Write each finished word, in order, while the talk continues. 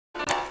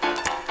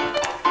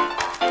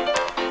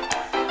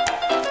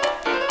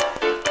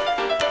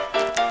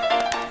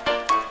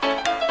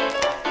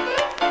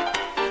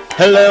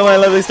Hello, my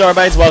lovely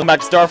Starbites. Welcome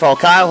back to Starfall.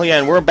 Kyle here,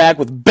 and we're back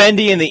with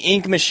Bendy and the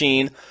Ink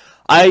Machine.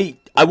 I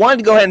wanted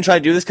to go ahead and try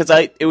to do this because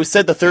it was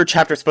said the third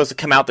chapter is supposed to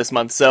come out this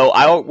month, so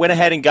I went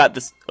ahead and got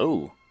this.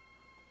 Oh,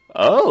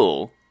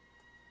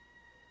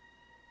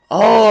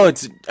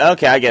 it's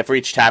okay. I get for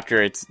each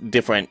chapter, it's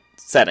different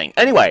setting.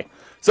 Anyway,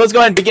 so let's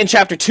go ahead and begin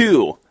chapter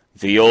 2,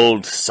 The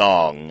Old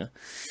Song.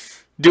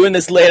 Doing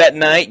this late at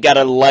night. Got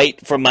a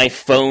light from my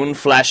phone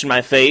flashing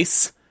my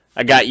face.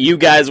 I got you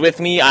guys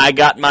with me. I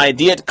got my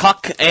Diet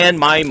Cock and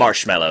my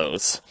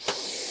marshmallows.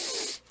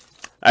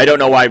 I don't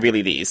know why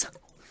really these.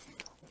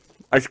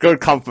 It's good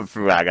comfort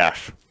food, I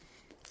guess.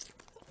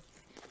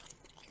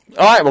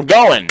 Alright, we're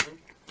going.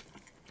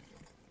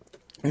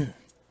 Let's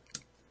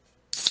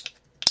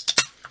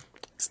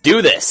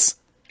do this.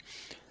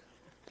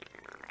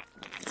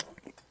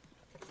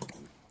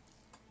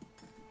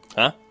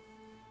 Huh?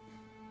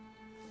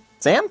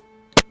 Sam?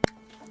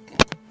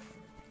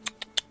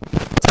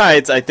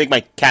 Besides, I think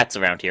my cat's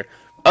around here.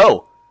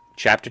 Oh!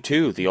 Chapter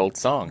 2, The Old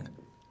Song.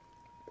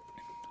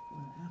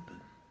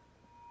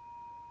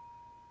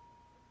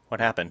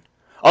 What happened?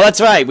 Oh, that's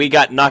right! We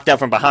got knocked out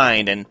from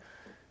behind and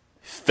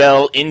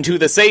fell into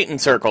the Satan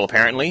circle,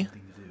 apparently.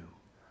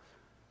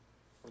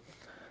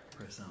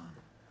 Press on.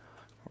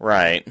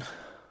 Right.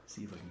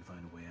 See if I can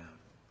find a way out.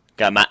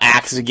 Got my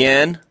axe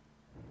again.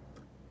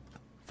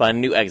 Find a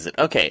new exit.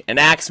 Okay, an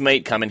axe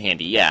might come in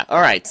handy. Yeah,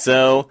 alright,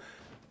 so...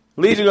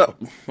 Leading off...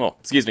 Oh,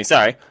 excuse me,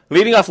 sorry.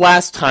 Leading off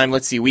last time,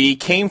 let's see, we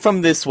came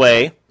from this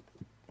way.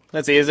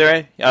 Let's see, is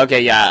there a...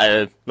 Okay,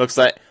 yeah, looks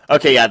like...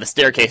 Okay, yeah, the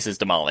staircase is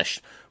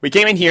demolished. We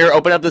came in here,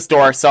 opened up this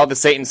door, saw the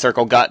Satan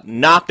circle, got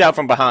knocked out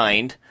from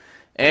behind,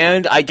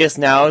 and I guess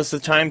now is the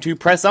time to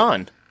press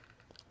on.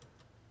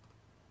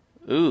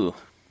 Ooh.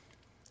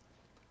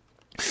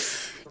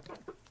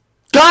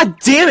 God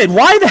damn it!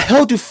 Why the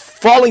hell do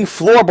falling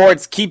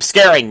floorboards keep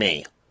scaring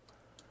me?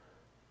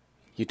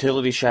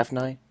 Utility shaft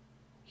knight?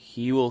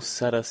 He will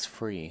set us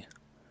free.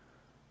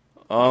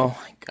 Oh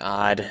my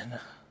god.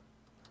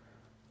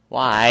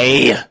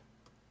 Why?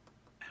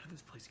 How did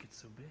this place get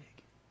so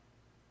big?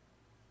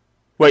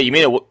 Wait, you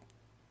mean it?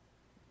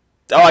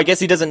 Oh, I guess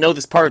he doesn't know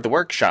this part of the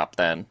workshop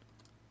then.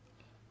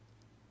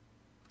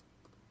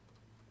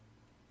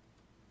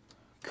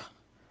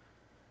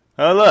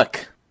 Oh,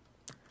 look.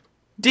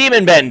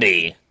 Demon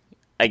Bendy,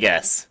 I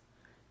guess.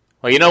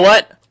 Well, you know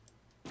what?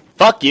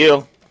 Fuck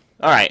you.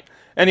 Alright.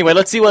 Anyway,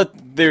 let's see what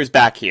there's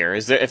back here.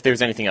 If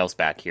there's anything else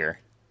back here.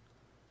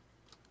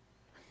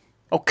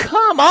 Oh,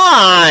 come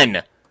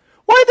on!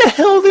 Why the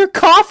hell are there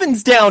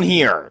coffins down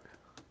here?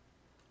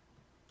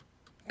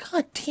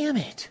 God damn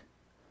it.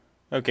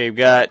 Okay, we've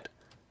got...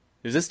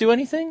 Does this do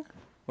anything?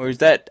 Or is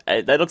that...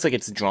 that looks like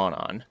it's drawn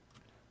on.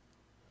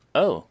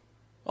 Oh.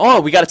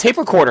 Oh, we got a tape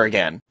recorder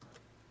again.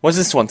 What does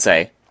this one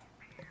say?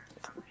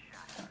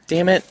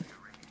 Damn it.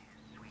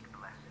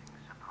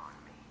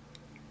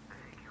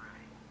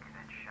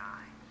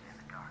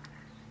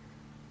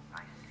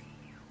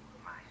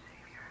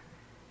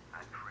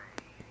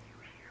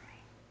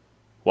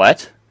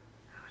 What?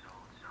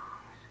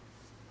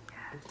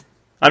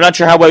 I'm not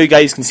sure how well you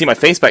guys can see my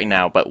face right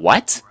now, but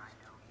what?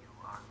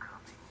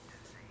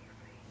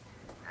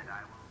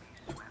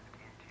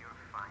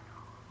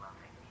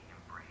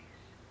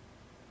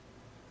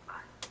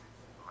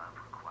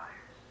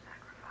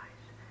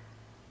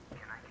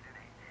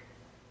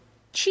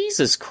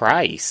 Jesus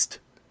Christ.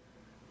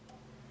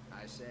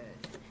 I said,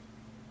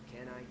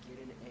 can I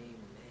get an amen?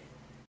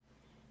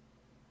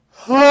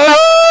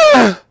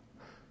 Ah!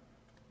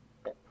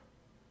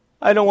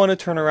 I don't want to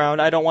turn around.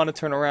 I don't want to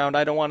turn around.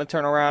 I don't want to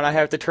turn around. I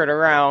have to turn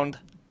around.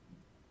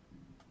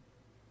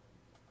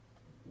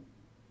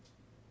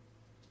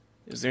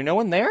 Is there no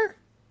one there?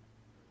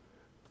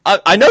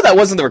 I know that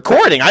wasn't the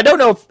recording. I don't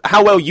know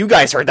how well you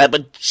guys heard that,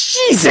 but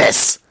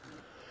Jesus!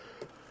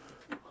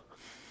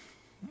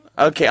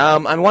 Okay, I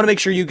want to make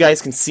sure you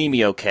guys can see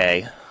me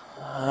okay.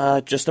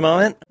 Just a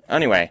moment.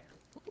 Anyway,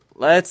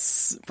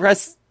 let's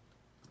press...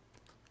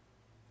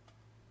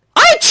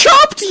 I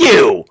chopped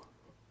you!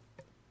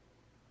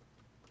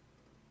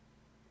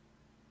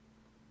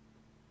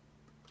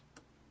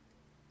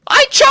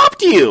 I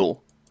chopped you!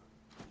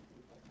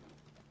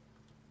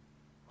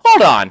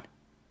 Hold on.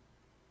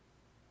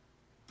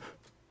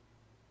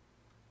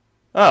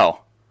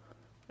 Oh.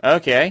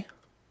 Okay.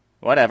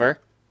 Whatever.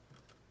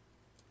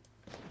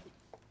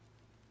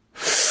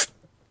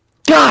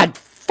 God!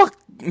 Fuck!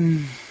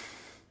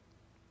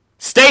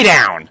 Stay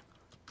down!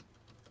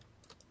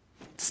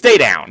 Stay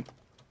down.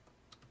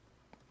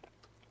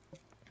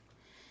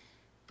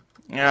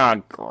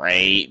 Oh,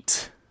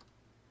 great.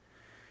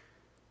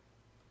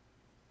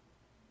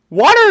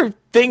 What are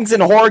things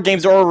in horror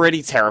games are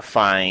already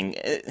terrifying?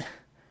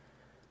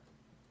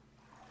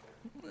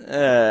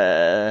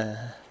 Hello?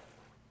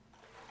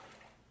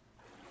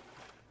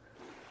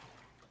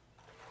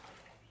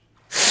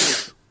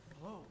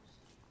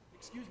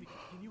 Excuse me,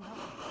 can you help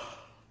me?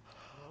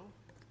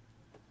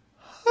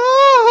 Hello?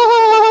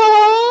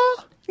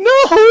 No,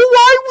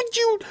 why would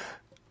you...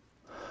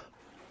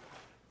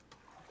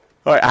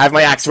 Alright, I have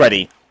my axe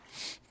ready.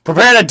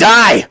 Prepare to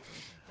die!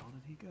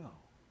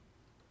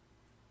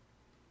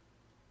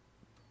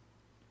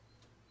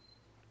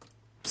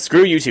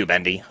 Screw you too,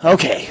 Bendy.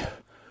 Okay.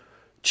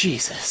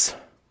 Jesus. To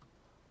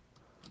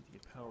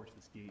get power to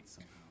this gate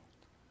somehow.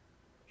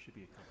 Should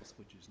be a couple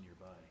switches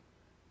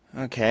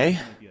nearby. Okay.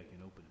 Maybe I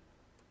can open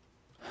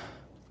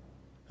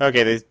it.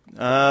 Okay,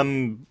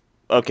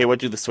 okay, what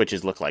do the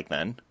switches look like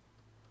then?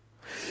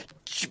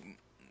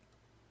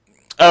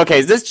 Okay,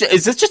 is this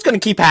just gonna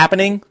keep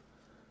happening?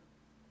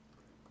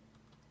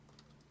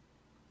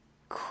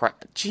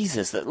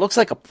 Jesus, that looks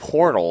like a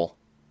portal.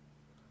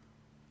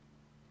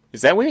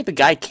 Is that where the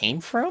guy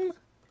came from?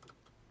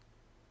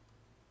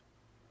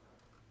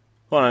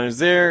 Hold on, is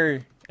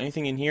there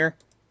anything in here?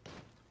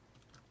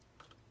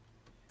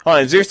 Hold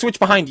on, is there a switch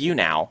behind you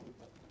now?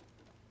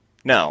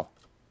 No.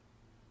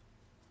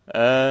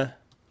 Not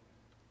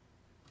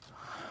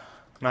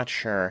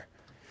sure.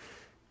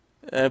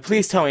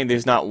 Please tell me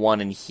there's not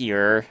one in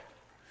here.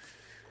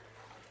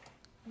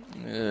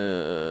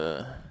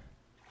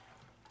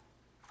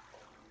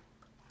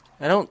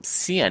 I don't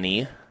see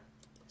any. Is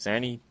there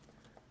any?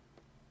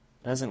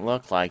 Doesn't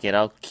look like it.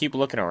 I'll keep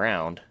looking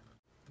around.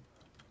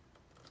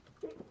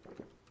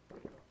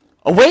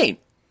 Oh,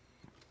 wait!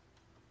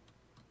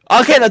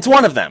 Okay, that's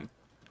one of them.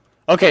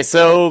 Okay,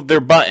 so they're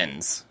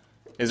buttons.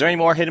 Is there any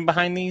more hidden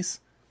behind these?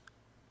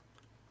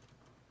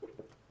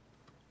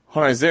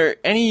 Hold on, is there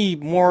any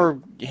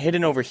more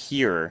hidden over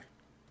here?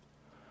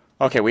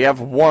 Okay, we have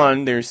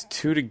one. There's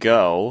two to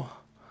go.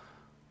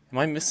 Am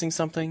I missing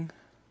something?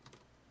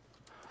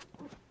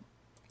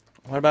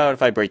 What about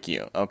if I break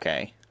you?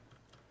 Okay.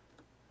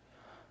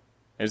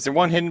 Is there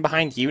one hidden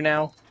behind you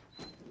now?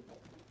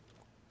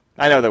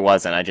 I know there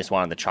wasn't. I just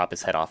wanted to chop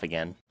his head off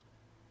again.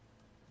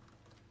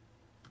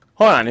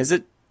 Hold on, is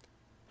it...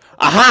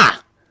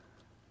 Aha!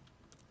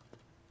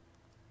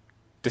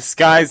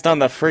 Disguised on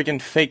the friggin'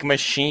 fake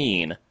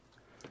machine.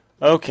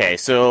 Okay,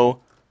 so...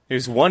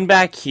 There's one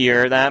back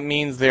here. That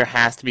means there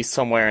has to be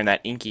somewhere in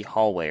that inky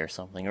hallway or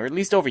something. Or at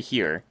least over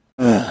here.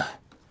 Ugh.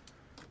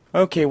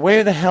 Okay,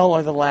 where the hell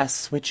are the last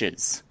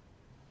switches?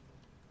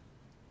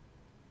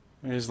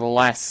 Where's the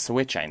last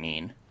switch, I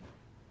mean?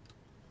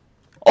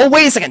 Oh,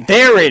 wait a second!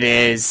 There it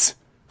is!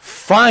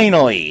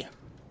 Finally!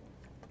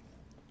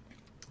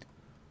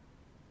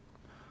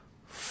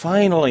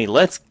 Finally,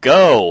 let's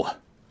go!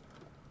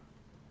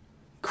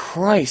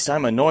 Christ,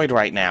 I'm annoyed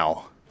right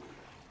now.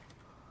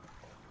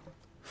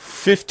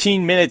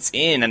 15 minutes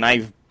in, and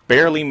I've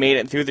barely made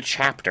it through the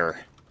chapter.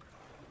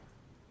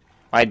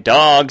 My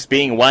dog's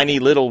being whiny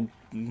little...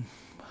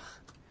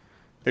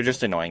 They're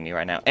just annoying me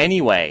right now.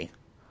 Anyway,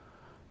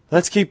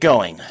 let's keep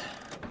going.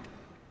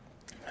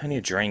 I need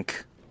a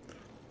drink.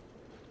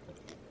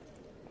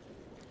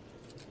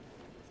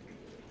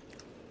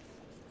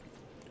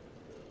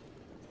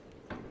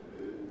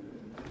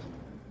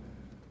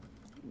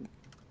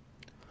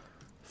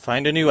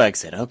 Find a new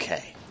exit.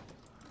 Okay.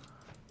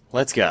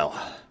 Let's go.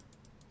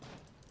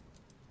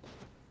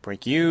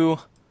 Break you.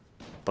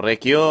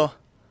 Break you.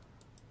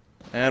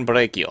 And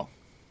break you.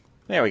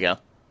 There we go.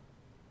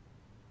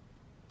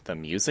 The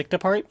music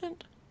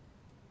department?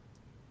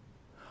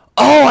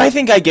 Oh, I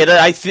think I get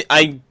it.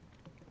 I'm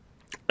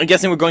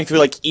guessing we're going through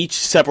like each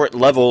separate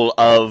level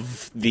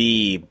of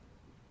the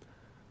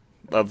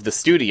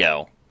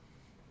studio.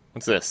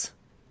 What's this?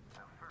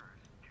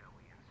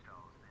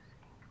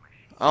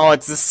 Oh,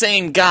 it's the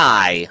same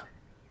guy.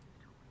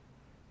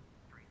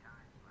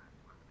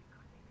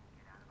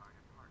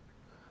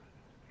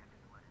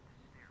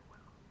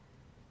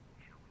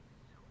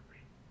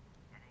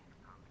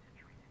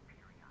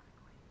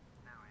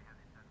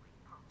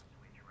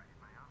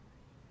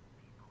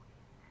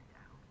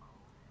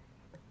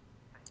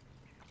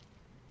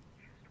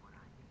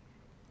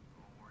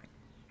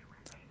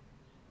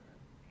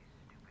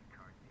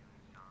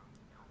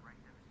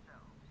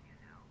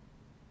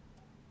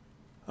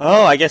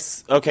 Oh, I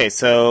guess... Okay,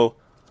 so...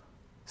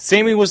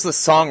 Sammy was the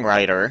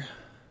songwriter.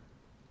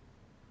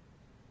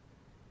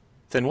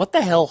 Then what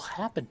the hell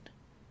happened?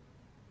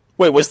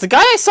 Wait, was the guy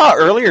I saw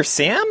earlier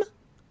Sam?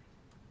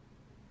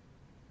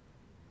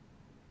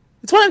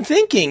 That's what I'm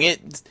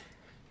thinking.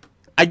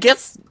 I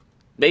guess...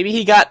 Maybe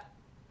he got...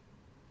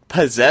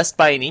 possessed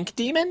by an ink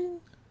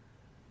demon?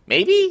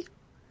 Maybe?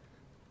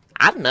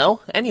 I don't know.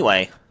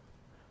 Anyway.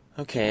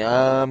 Okay,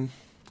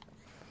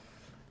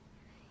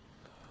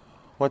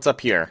 what's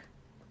up here?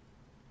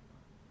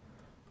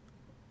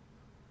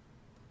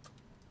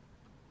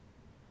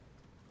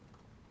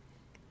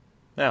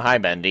 Oh, hi,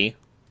 Bendy.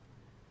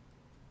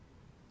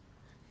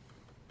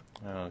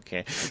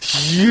 Okay.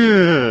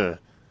 Yeah.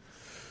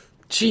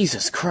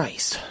 Jesus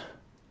Christ.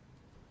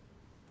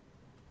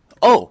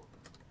 Oh!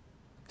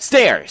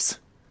 Stairs!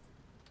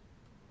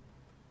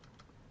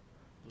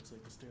 Looks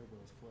like the stairwell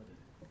is flooded.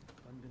 If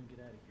I'm gonna get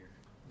out of here,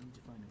 I need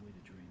to find a way to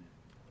drain it.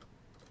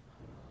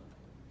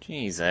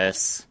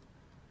 Jesus.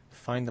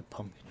 Find the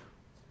pumpkin.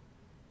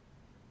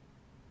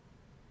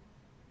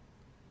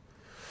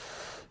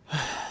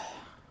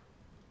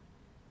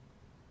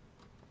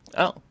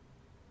 Oh.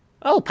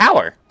 Oh,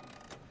 power!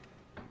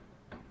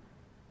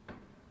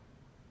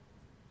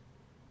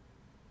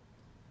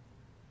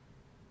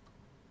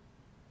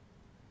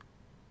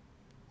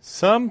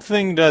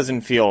 Something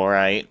doesn't feel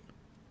right.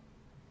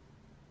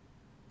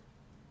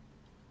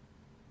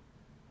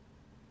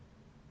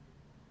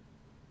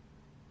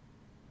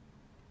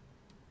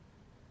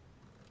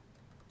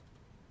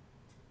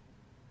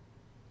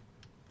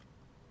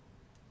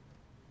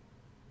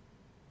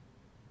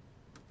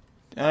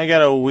 I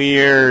got a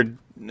weird...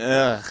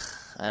 Ugh,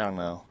 I don't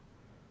know.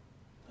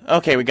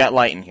 Okay, we got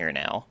light in here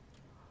now.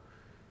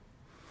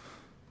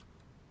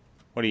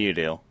 What do you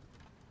do?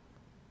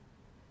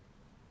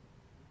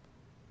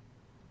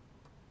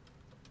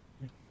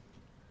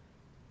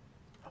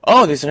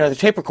 Oh, there's another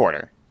tape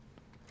recorder.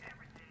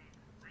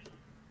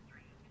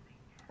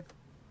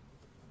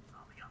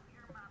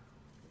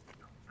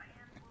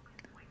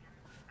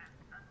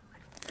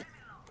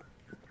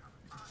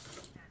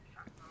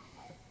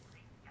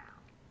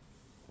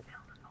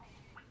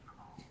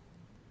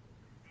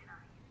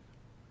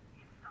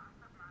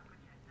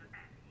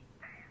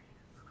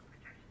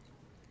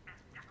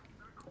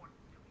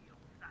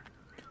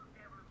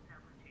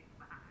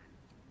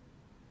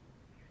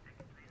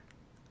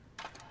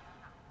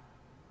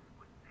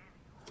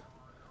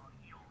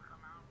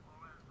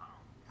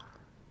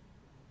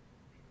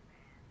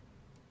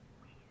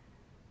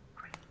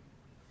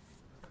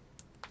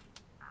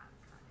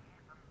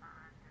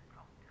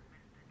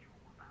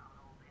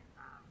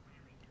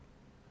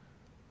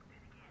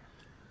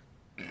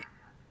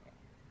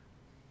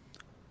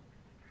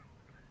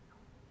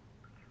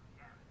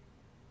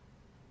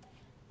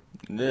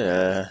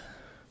 Ugh.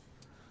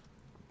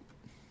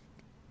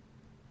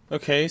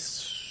 Okay,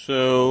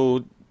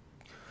 so...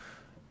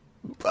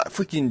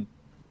 freaking...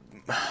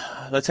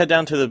 Let's head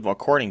down to the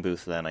recording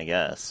booth then, I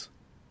guess.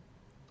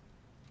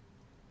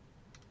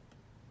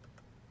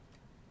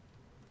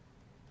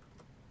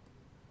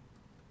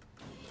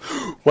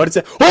 What is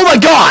it? Oh my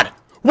god!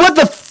 What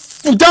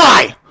the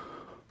Die!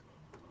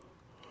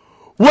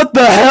 What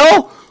the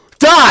hell?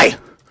 Die!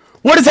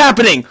 What is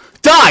happening?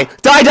 Die!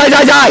 Die, die,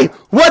 die, die!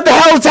 What the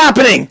hell is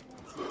happening?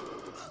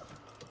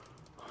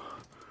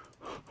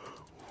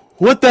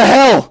 What the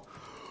hell?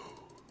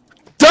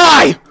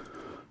 Die!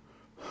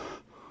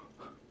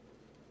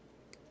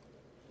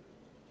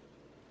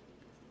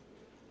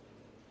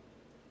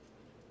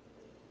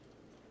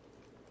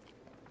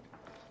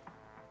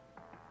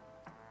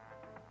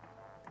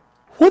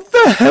 What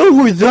the hell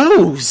were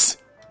those?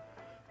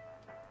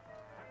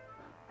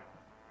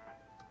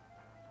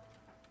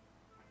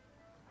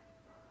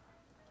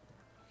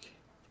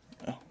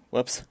 Oh,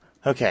 whoops.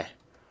 Okay.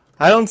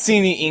 I don't see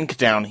any ink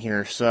down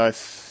here, so I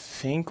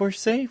think we're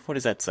safe? What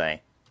does that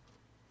say?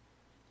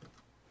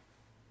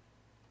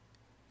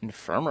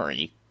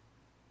 Infirmary?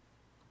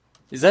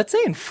 Does that say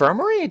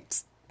infirmary?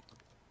 It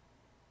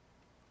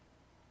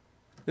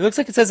looks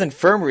like it says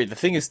infirmary. The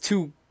thing is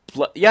too...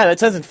 Yeah, that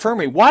says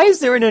infirmary. Why is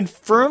there an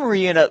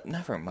infirmary in a...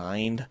 Never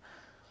mind.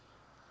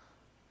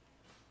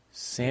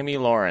 Sammy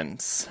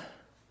Lawrence,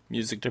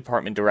 music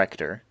department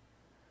director.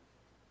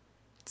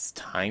 It's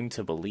time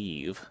to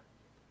believe.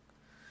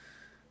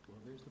 Well,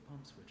 there's the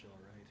pump switch, all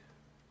right.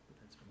 But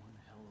that's one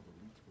hell of a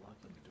leak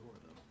blocking the door,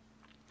 though.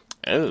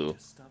 Oh.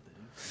 Just stop that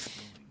ink from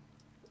flowing.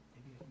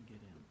 Maybe I can get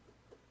in.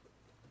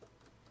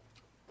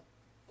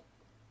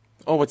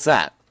 Oh, what's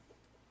that?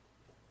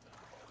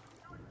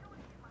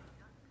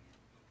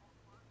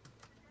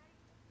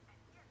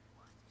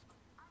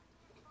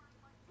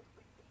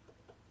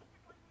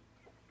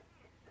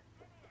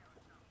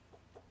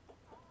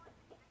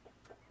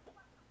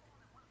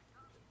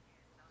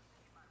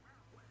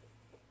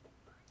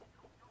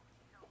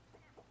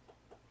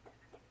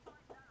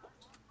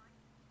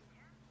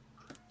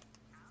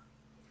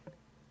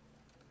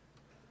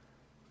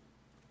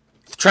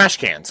 Trash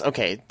cans.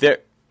 Okay,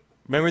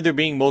 remember there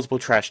being multiple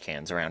trash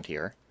cans around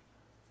here.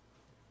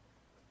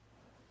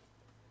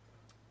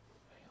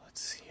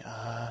 Let's see.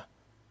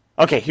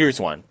 Okay, here's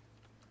one.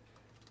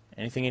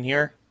 Anything in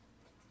here?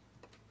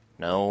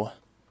 No.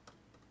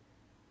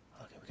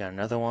 Okay, we got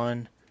another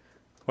one.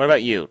 What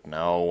about you?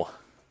 No.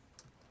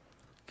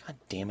 God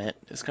damn it.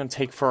 It's gonna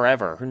take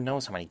forever. Who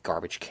knows how many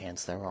garbage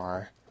cans there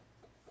are?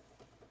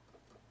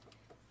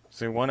 Is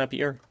there one up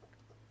here?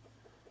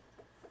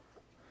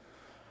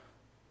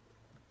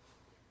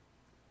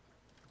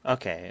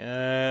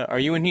 Okay, are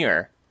you in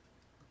here?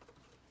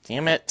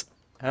 Damn it.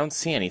 I don't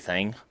see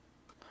anything.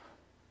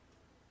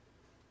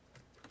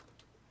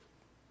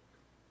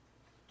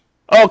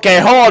 Okay,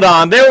 hold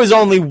on. There was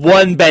only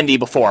one Bendy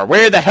before.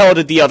 Where the hell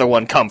did the other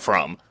one come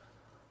from?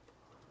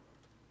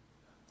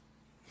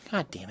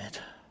 God damn it.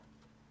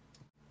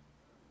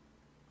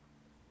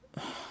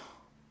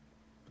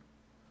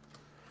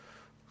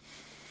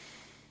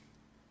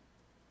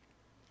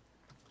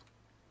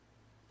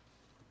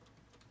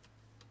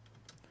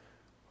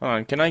 Hold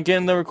on, can I get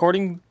in the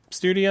recording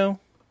studio?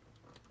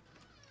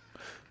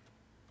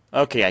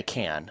 Okay, I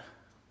can.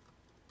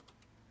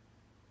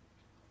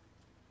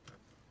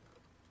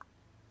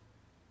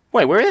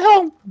 Wait, where the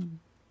hell?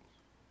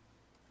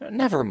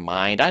 Never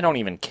mind, I don't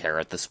even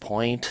care at this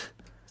point.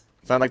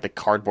 It's not like the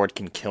cardboard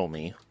can kill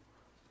me.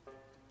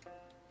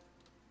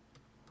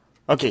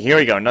 Okay, here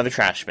we go, another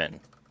trash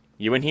bin.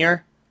 You in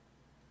here?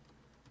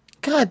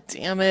 God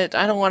damn it.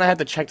 I don't want to have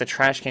to check the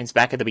trash cans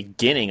back at the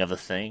beginning of the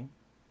thing.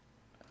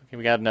 Okay,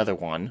 we got another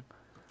one.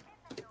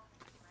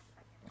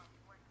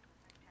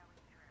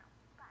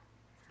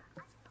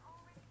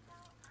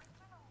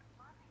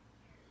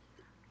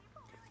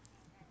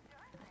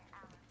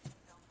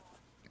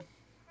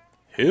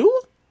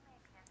 Who?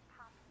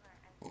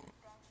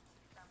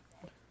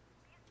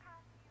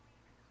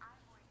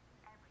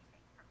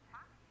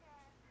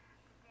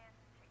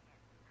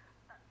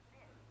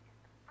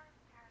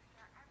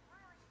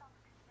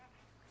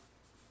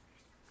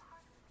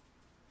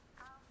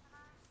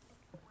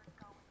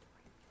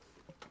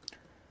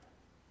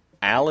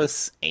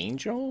 Alice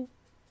Angel?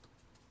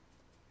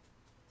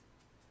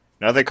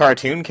 Another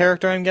cartoon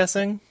character, I'm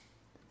guessing?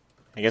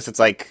 I guess it's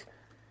like...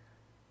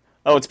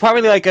 Oh, it's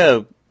probably like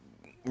a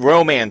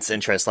romance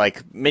interest,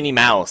 like Minnie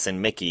Mouse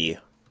and Mickey.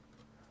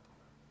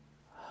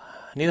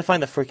 I need to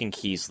find the freaking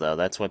keys, though.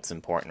 That's what's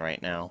important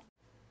right now.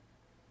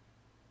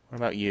 What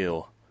about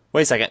you?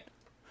 Wait a second.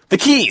 The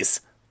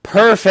keys!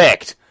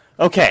 Perfect!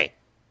 Okay.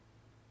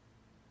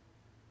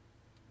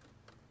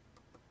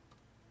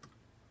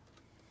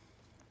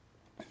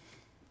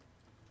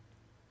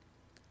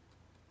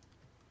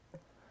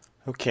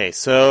 Okay,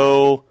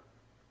 so...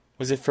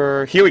 Was it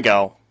for... Here we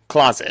go.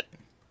 Closet.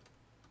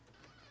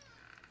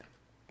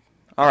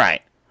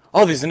 Alright.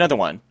 Oh, there's another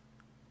one.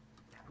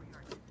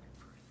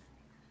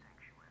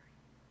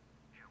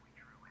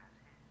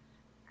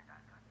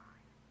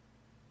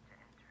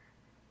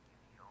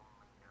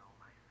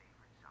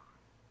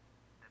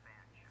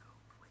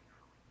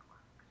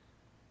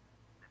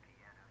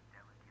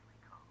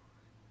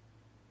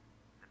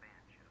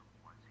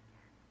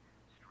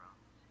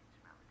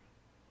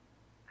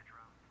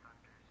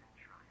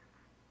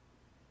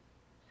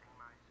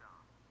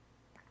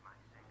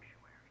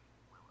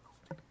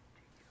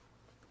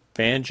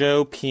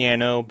 Banjo,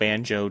 piano,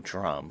 banjo,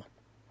 drum.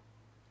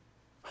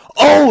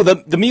 Oh,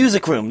 the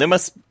music room. There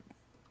must...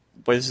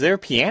 Was there a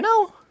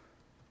piano?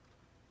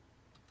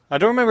 I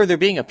don't remember there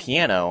being a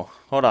piano.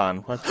 Hold on.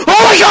 What? Oh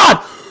my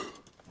god!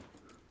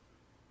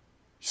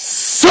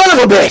 Son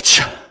of a bitch!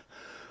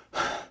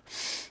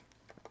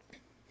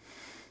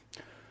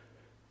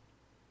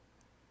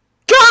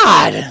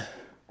 God!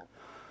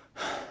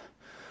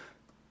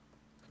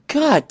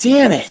 God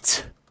damn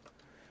it!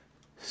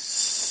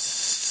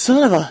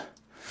 Son of a...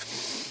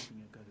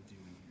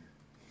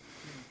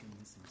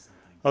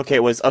 Okay,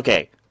 it was...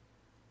 Okay.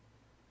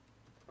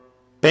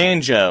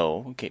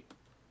 Banjo. Okay.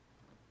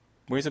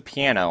 Where's a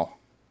piano?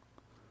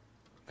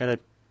 Got a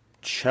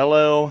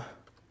cello.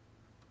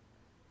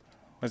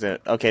 What's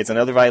it? Okay, it's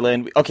another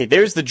violin. Okay,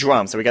 there's the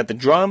drum. So we got the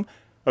drum.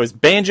 It was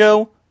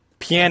banjo,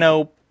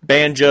 piano,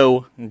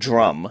 banjo,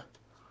 drum.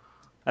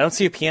 I don't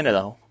see a piano,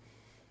 though.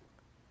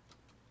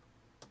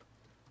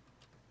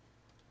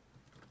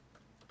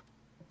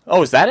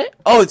 Oh, is that it?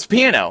 Oh, it's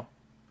piano.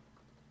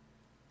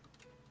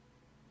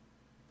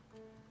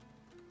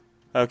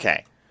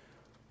 Okay.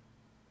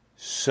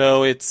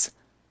 So it's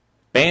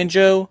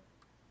banjo,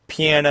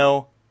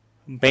 piano,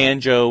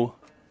 banjo,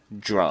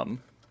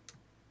 drum.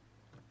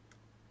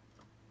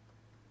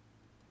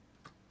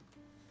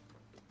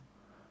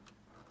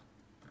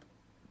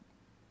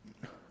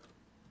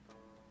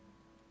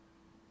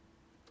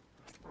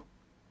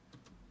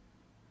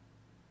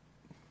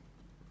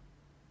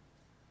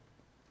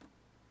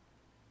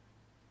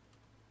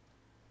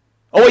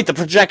 Oh wait, the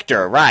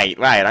projector. Right.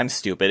 I'm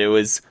stupid.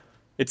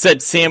 It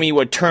said Sammy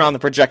would turn on the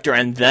projector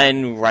and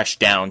then rush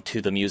down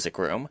to the music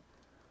room.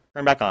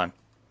 Turn back on.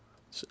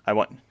 So I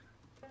want...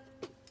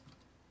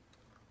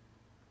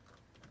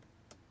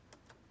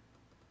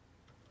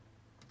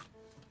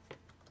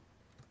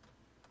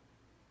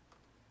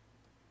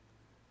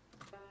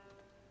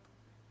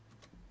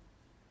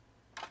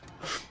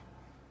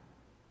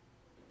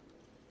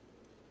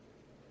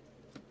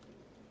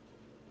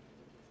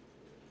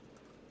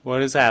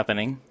 What is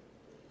happening?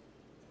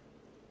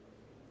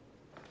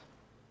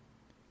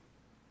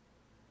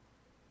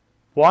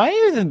 Why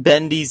are the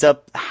Bendys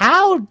up?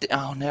 How?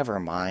 Oh, never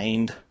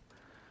mind.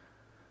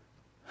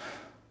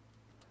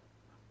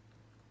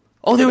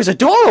 Oh, there was a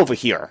door over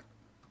here.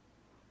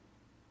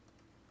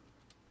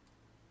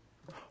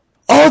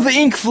 Oh, the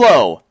ink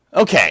flow.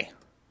 Okay,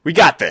 we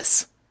got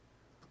this.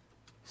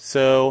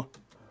 So,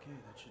 Okay,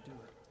 that should do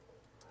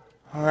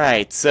it. all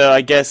right. So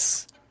I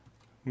guess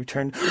we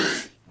turn.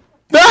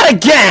 Not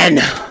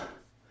again.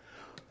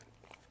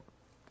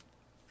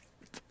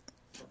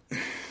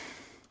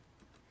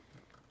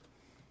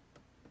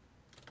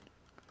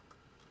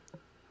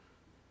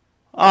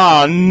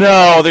 Oh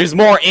no, there's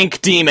more ink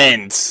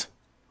demons!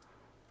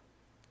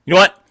 You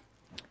know what?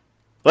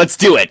 Let's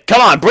do it.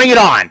 Come on, bring it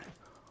on!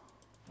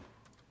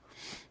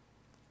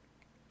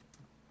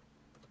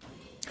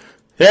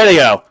 There they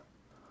go.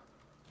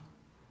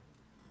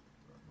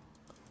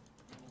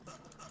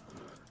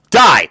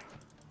 Die!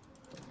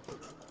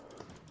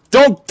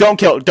 Don't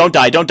kill, don't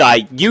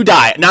die. You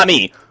die, not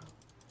me.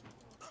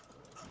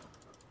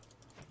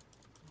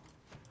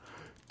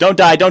 Don't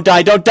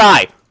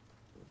die.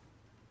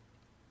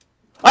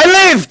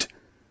 I lived!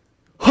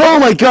 Oh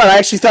my god, I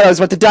actually thought I was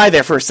about to die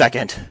there for a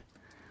second.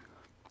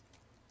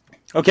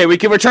 Okay, we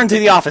can return to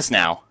the office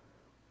now.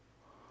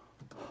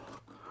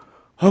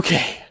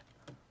 Okay.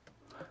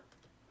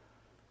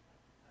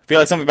 I feel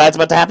like something bad's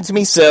about to happen to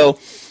me, so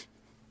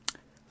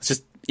let's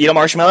just eat a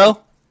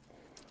marshmallow.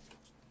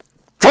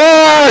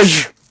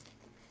 Fudge!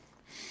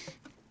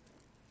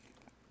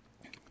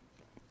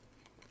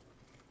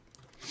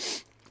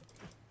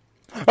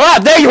 Ah,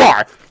 there you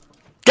are!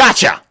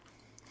 Gotcha!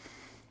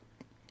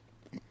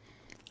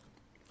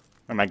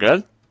 Am I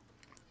good?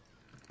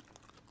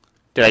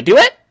 Did I do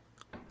it?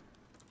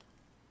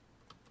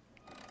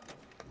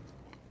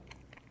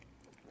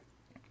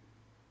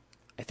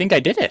 I think I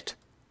did it.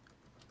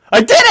 I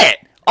did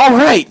it!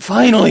 Alright,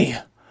 finally!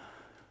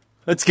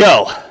 Let's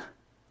go.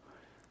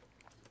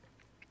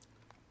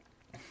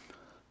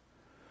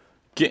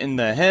 Getting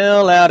the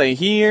hell out of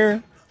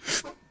here.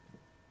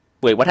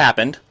 Wait, what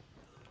happened?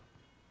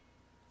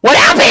 What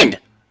happened?!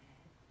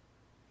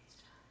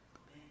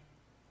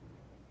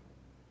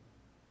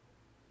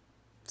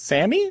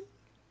 Sammy?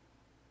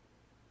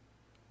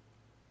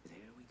 There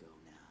we go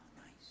now,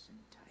 nice and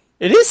tight.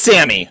 It is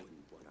Sammy!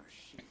 Wouldn't want our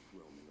ship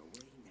roaming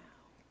away now,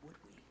 would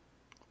we?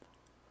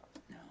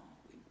 No,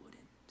 we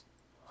wouldn't.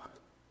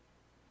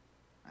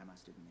 I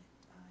must admit,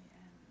 I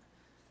am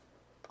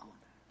honored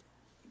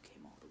you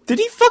came all the way. Did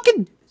he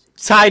fucking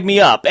tied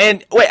me up?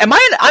 And wait,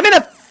 I'm in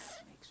a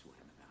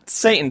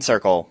Satan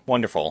circle.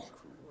 Wonderful.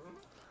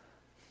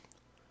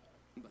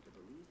 But the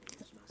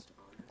believers must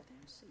honor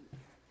their savior.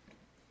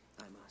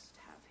 I must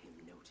have him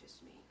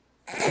notice me.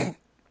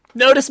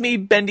 Notice me,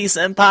 Bendy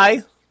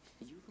senpai.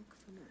 You look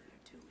familiar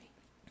to me.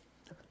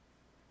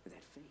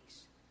 That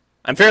face.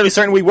 I'm fairly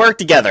certain we work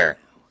together.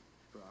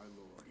 For our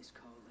Lord is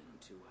calling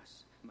to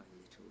us, my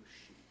little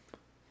sheep.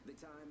 The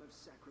time of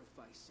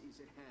sacrifice is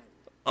at hand.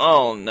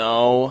 Oh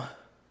no.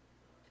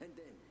 And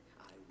then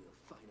I will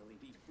finally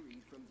be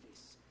freed from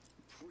this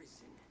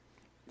prison.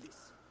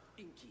 This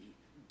inky,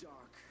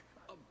 dark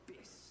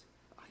abyss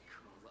I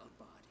call a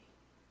body.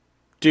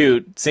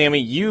 Dude, Sammy,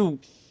 you...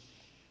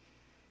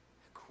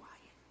 Quiet.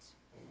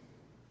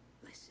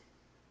 Listen.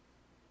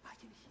 I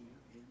can hear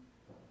him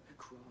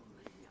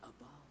crawling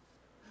above.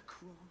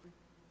 Crawling.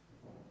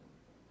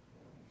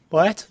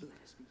 What? Let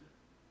us begin.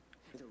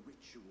 The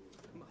ritual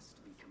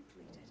must be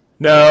completed.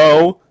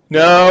 No.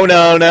 No,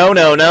 no, no,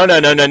 no, no, no,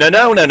 no, no, no,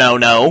 no, no, no,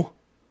 no.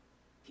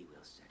 He will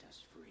set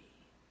us free.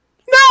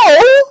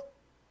 No!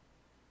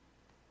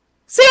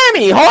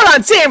 Sammy, hold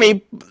on,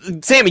 Sammy!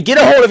 Sammy, get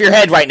a hold of your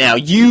head right now.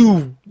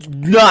 You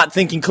not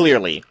thinking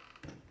clearly.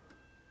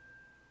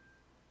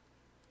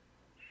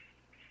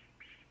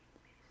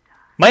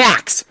 My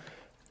axe!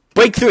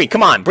 Break free,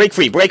 come on, break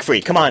free,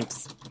 come on.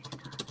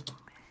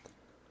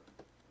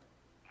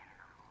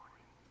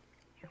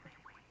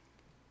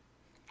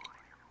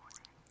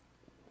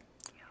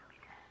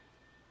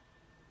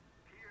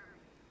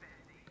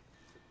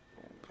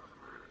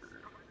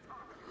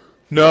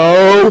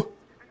 No!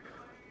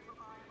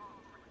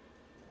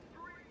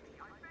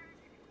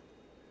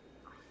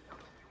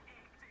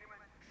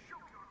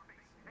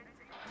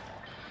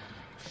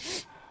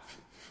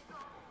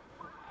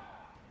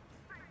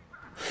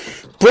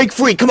 Break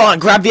free, come on,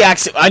 grab the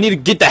axe. I need to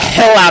get the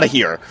hell out of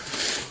here.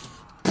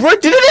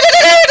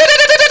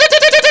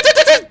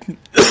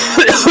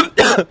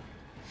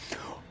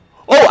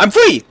 Oh, I'm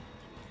free!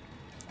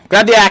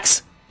 Grab the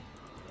axe.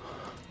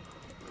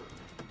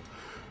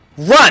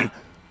 Run!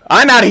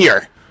 I'm out of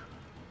here!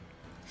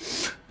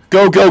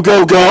 Go, go,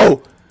 go,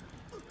 go!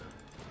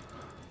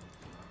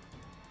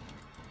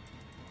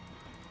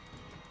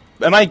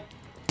 Am I...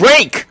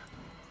 Break!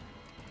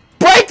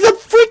 Break the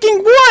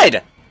freaking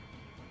wood!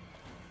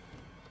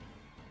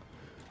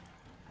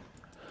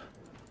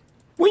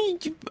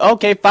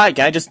 Okay, fine.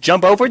 Can I just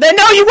jump over? Then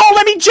no, you won't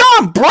let me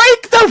jump!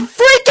 Break the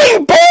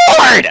freaking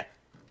board!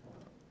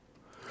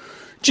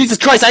 Jesus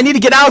Christ, I need to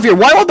get out of here.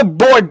 Why won't the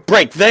board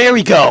break? There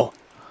we go.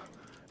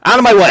 Out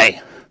of my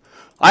way.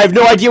 I have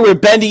no idea where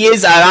Bendy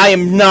is, and I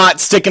am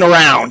not sticking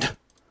around.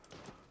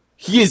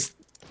 He is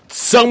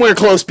somewhere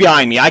close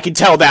behind me. I can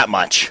tell that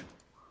much.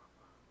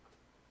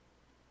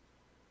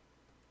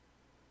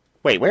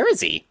 Wait, where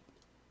is he?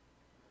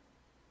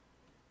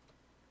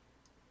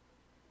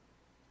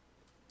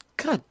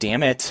 God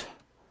damn it.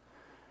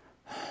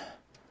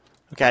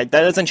 Okay, that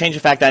doesn't change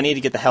the fact that I need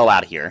to get the hell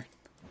out of here.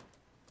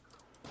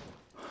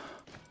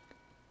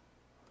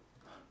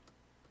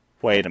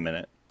 Wait a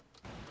minute.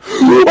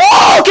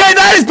 Oh, okay,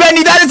 that is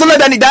Bendy! That is a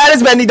Bendy! That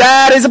is Bendy!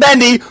 That is a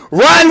Bendy!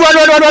 Run, run,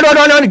 run, run, run, run,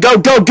 run, run! Go,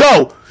 go,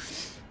 go!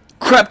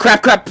 Crap,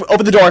 crap, crap!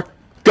 Open the door!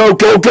 Go,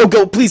 go, go,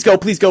 go! Please go,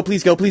 please go,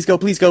 please go, please go,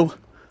 please go!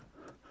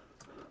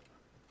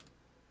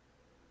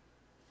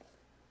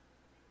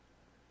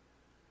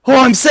 Oh,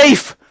 I'm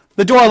safe!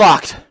 The door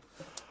locked.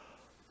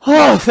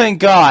 Oh, thank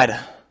God.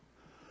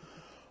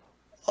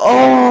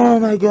 Oh,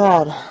 my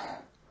God.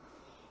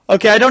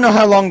 Okay, I don't know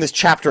how long this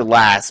chapter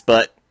lasts,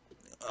 but...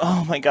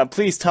 Oh, my God,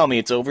 please tell me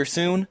it's over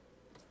soon.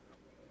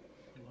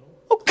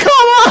 Oh, come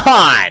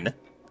on!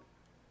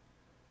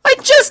 I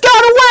just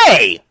got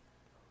away!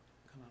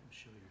 Come out and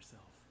show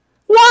yourself.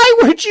 Why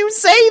would you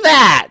say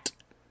that?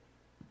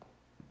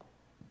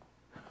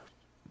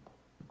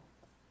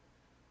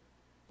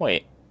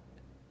 Wait.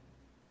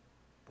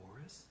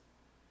 Boris?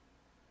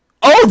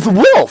 Oh,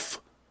 the wolf!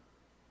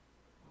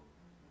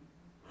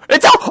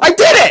 It's out! I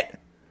did it!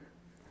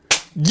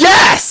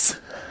 Yes!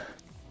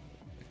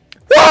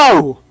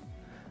 Whoa!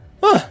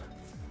 Huh.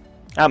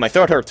 Ah, my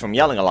throat hurts from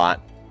yelling a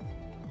lot.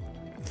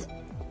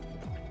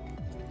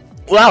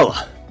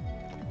 Well,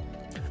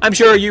 I'm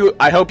sure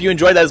I hope you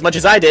enjoyed that as much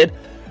as I did.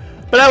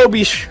 But I will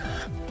be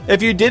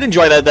if you did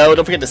enjoy that, though,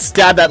 don't forget to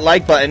stab that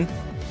like button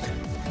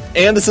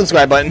and the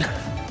subscribe button.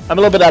 I'm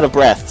a little bit out of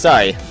breath.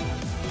 Sorry.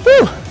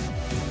 Whew.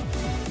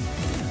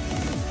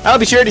 I'll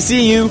be sure to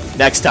see you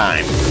next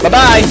time.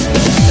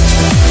 Bye-bye.